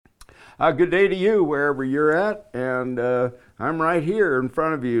Good day to you wherever you're at, and I'm right here in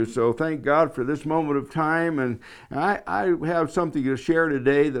front of you, so thank God for this moment of time. And I have something to share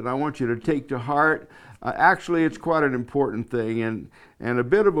today that I want you to take to heart. Actually, it's quite an important thing, and a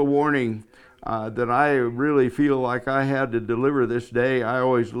bit of a warning that I really feel like I had to deliver this day. I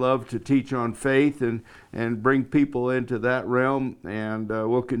always love to teach on faith and bring people into that realm, and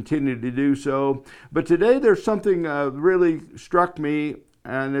will continue to do so. But today there's something really struck me,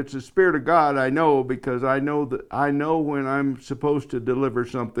 and it's the Spirit of God. I know, because I know when I'm supposed to deliver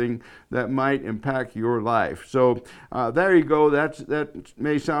something that might impact your life. So there you go. That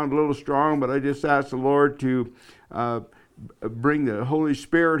may sound a little strong, but I just ask the Lord to bring the Holy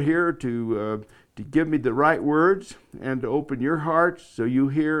Spirit here to give me the right words and to open your hearts so you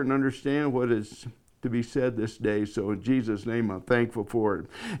hear and understand what is to be said this day. So in Jesus' name, I'm thankful for it.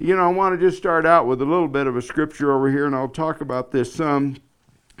 You know, I want to just start out with a little bit of a scripture over here, and I'll talk about this some.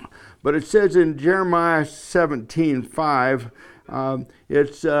 But it says in Jeremiah 17:5,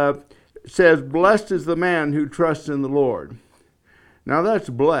 it says, "Blessed is the man who trusts in the Lord." Now that's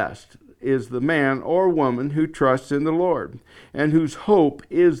blessed is the man or woman who trusts in the Lord and whose hope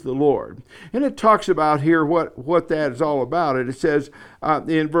is the Lord. And it talks about here what that is all about. And it says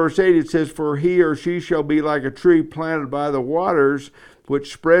in verse 8, it says, "For he or she shall be like a tree planted by the waters,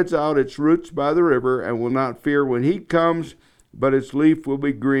 which spreads out its roots by the river, and will not fear when heat comes, but its leaf will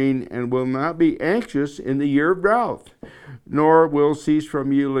be green, and will not be anxious in the year of drought, nor will cease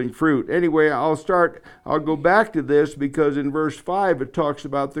from yielding fruit." Anyway, I'll go back to this because in verse 5 it talks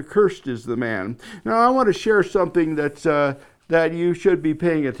about the cursed is the man. Now I want to share something that you should be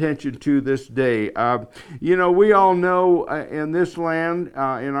paying attention to this day. You know, we all know in this land,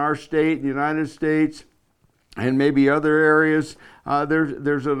 in our state, the United States, and maybe other areas,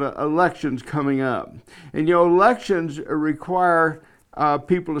 there's elections coming up. And you know, elections require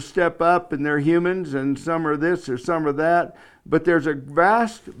people to step up, and they're humans, and some are this or some are that. But there's a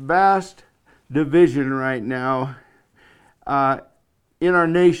vast division right now in our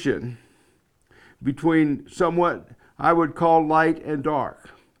nation between somewhat I would call light and dark.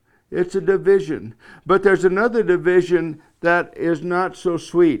 It's a division. But there's another division that is not so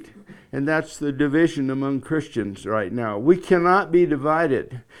sweet, and that's the division among Christians right now. We cannot be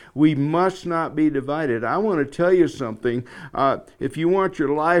divided. We must not be divided. I want to tell you something. If you want your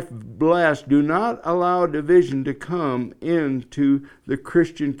life blessed, do not allow division to come into the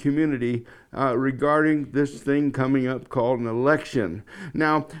Christian community regarding this thing coming up called an election.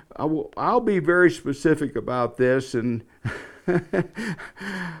 Now, I'll be very specific about this, and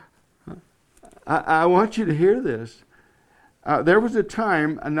I want you to hear this. There was a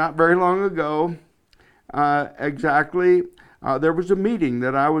time, not very long ago, there was a meeting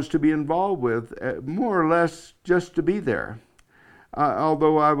that I was to be involved with, more or less just to be there.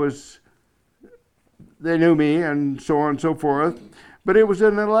 Although they knew me and so on and so forth. But it was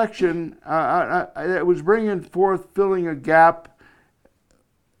an election. It was bringing forth, filling a gap.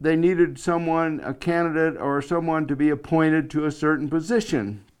 They needed someone, a candidate or someone to be appointed to a certain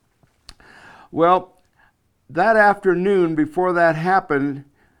position. Well, that afternoon, before that happened,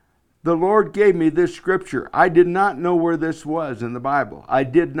 the Lord gave me this scripture. I did not know where this was in the Bible. I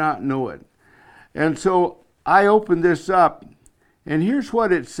did not know it. And so I opened this up, and here's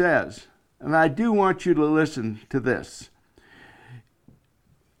what it says. And I do want you to listen to this.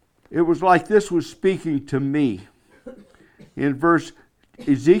 It was like this was speaking to me. In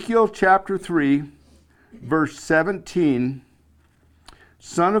Ezekiel chapter 3, verse 17,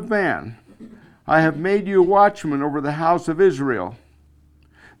 "Son of man, I have made you a watchman over the house of Israel.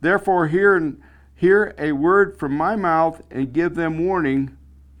 Therefore hear a word from my mouth and give them warning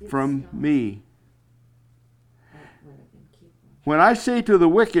from me. When I say to the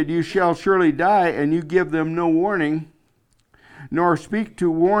wicked, you shall surely die, and you give them no warning, nor speak to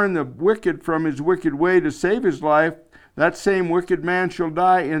warn the wicked from his wicked way to save his life, that same wicked man shall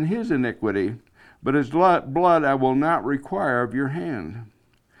die in his iniquity, but his blood I will not require of your hand.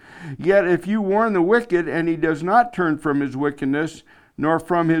 Yet if you warn the wicked, and he does not turn from his wickedness, nor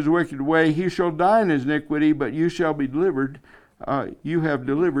from his wicked way, he shall die in his iniquity, but you shall be delivered. You have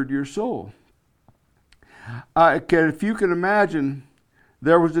delivered your soul." If you can imagine,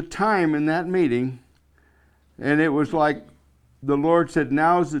 there was a time in that meeting, and it was like the Lord said,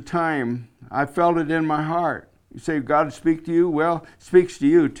 "Now's the time." I felt it in my heart. You say, "God speak to you?" Well, it speaks to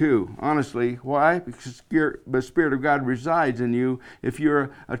you too, honestly. Why? Because the Spirit of God resides in you. If you're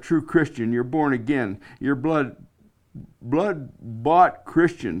a true Christian, you're born again. You're blood-bought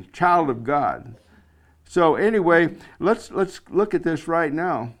Christian, child of God. So anyway, let's look at this right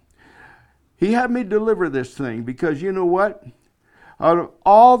now. He had me deliver this thing because you know what? out of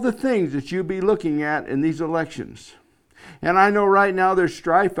all the things that you'll be looking at in these elections. And I know right now there's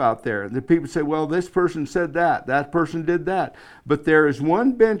strife out there. The people say, well, this person said that. That person did that. But there is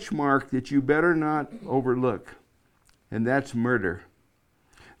one benchmark that you better not overlook, and that's murder.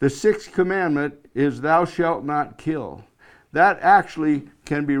 The sixth commandment is thou shalt not kill. That actually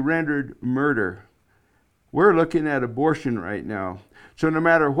can be rendered murder. We're looking at abortion right now. So no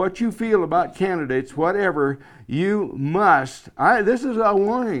matter what you feel about candidates, whatever, you must. This is a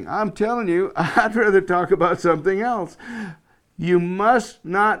warning. I'm telling you, I'd rather talk about something else. You must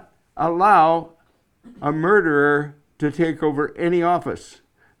not allow a murderer to take over any office.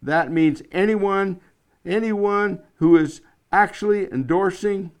 That means anyone who is actually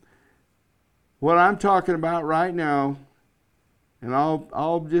endorsing what I'm talking about right now, and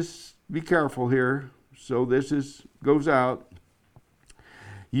I'll just be careful here, so this goes out.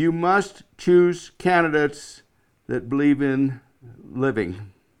 You must choose candidates that believe in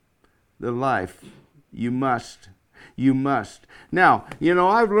living the life. You must. You must. Now,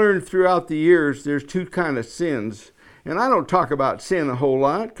 I've learned throughout the years there's two kind of sins. And I don't talk about sin a whole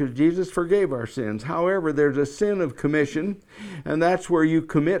lot because Jesus forgave our sins. However, there's a sin of commission, and that's where you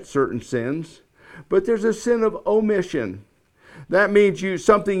commit certain sins. But there's a sin of omission. That means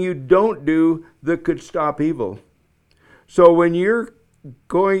something you don't do that could stop evil. So when you're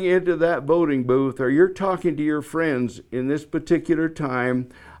going into that voting booth or you're talking to your friends in this particular time,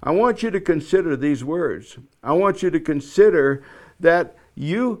 I want you to consider these words. I want you to consider that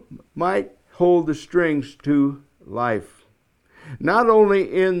you might hold the strings to life. Not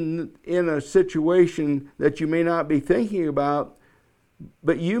only in a situation that you may not be thinking about,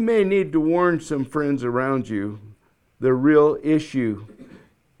 but you may need to warn some friends around you the real issue.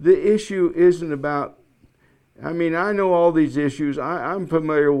 The issue isn't about, I know all these issues. I'm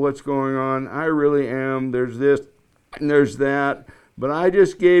familiar with what's going on. I really am. There's this and there's that. But I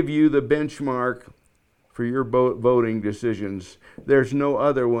just gave you the benchmark for your voting decisions. There's no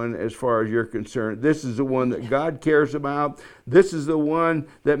other one as far as you're concerned. This is the one that God cares about. This is the one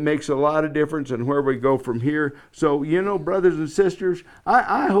that makes a lot of difference in where we go from here. So, brothers and sisters,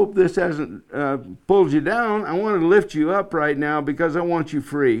 I hope this hasn't pulled you down. I want to lift you up right now because I want you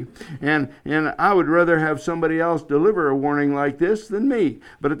free. And I would rather have somebody else deliver a warning like this than me.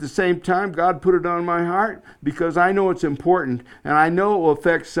 But at the same time, God put it on my heart because I know it's important and I know it will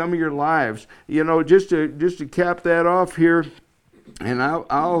affect some of your lives. Just to cap that off here, and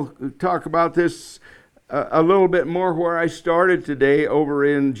I'll talk about this a little bit more where I started today over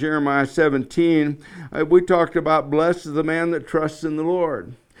in Jeremiah 17. We talked about blessed is the man that trusts in the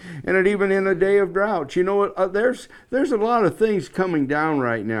Lord. And even in a day of drought, there's a lot of things coming down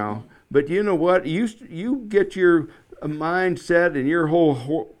right now. But you know what? You get your mindset and your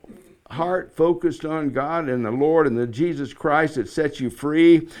whole heart focused on God and the Lord and the Jesus Christ that sets you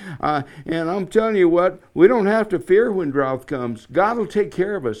free. And I'm telling you what, we don't have to fear when drought comes. God will take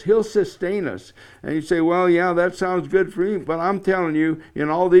care of us. He'll sustain us. And you say, well, yeah, that sounds good for me. But I'm telling you, in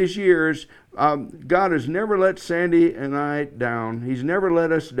all these years, God has never let Sandy and I down. He's never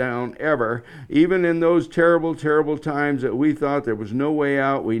let us down, ever. Even in those terrible, terrible times that we thought there was no way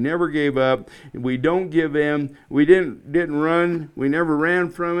out, we never gave up. We don't give in. We didn't run. We never ran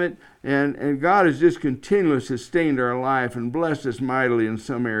from it. And God has just continually sustained our life and blessed us mightily in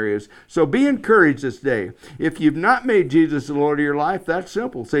some areas. So be encouraged this day. If you've not made Jesus the Lord of your life, that's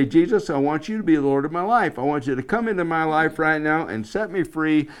simple. Say, Jesus, I want you to be the Lord of my life. I want you to come into my life right now and set me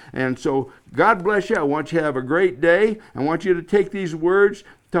free. And so God bless you. I want you to have a great day. I want you to take these words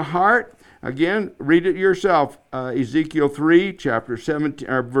to heart. Again, read it yourself. Ezekiel 3, chapter 17,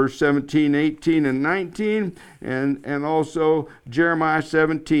 verse 17, 18, and 19, and also Jeremiah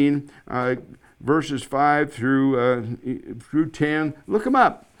 17, verses 5 through 10. Look them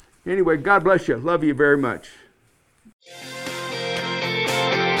up. Anyway, God bless you. Love you very much.